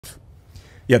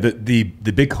Yeah,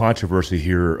 the big controversy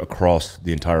here across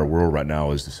the entire world right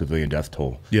now is the civilian death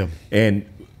toll. Yeah. And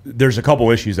there's a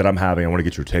couple issues that I'm having I want to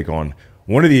get your take on.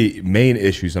 One of the main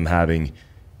issues I'm having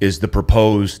is the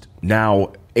proposed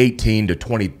now 18 to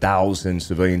 20,000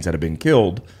 civilians that have been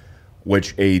killed,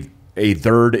 which a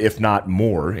third, if not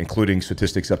more, including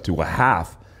statistics up to a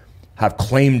half, have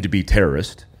claimed to be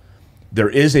terrorists. There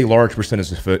is a large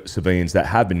percentage of civilians that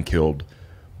have been killed,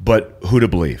 but who to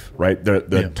believe, right?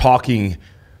 The talking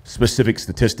specific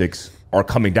statistics are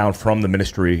coming down from the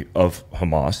Ministry of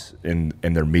Hamas and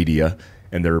their media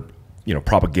and their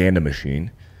propaganda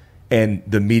machine. And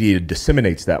the media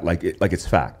disseminates that like it's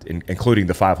fact, including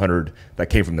the 500 that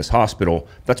came from this hospital.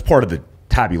 That's part of the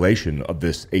tabulation of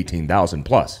this 18,000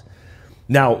 plus.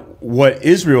 Now, what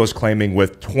Israel is claiming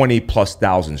with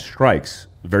 20,000+ strikes,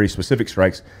 very specific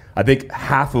strikes, I think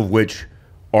half of which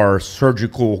are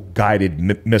surgical guided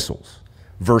missiles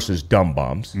versus dumb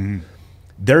bombs.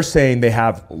 They're saying they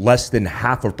have less than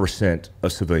 0.5%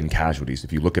 of civilian casualties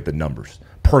if you look at the numbers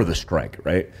per the strike,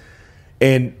 right?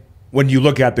 And when you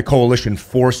look at the coalition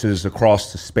forces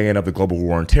across the span of the global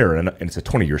war on terror, and it's a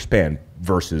 20-year span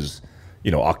versus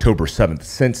October 7th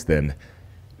since then,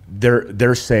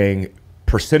 they're saying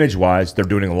percentage-wise they're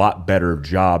doing a lot better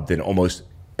job than almost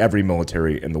every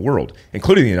military in the world,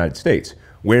 including the United States,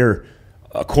 where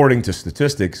according to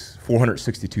statistics,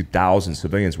 462,000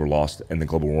 civilians were lost in the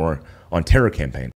global war on terror campaign.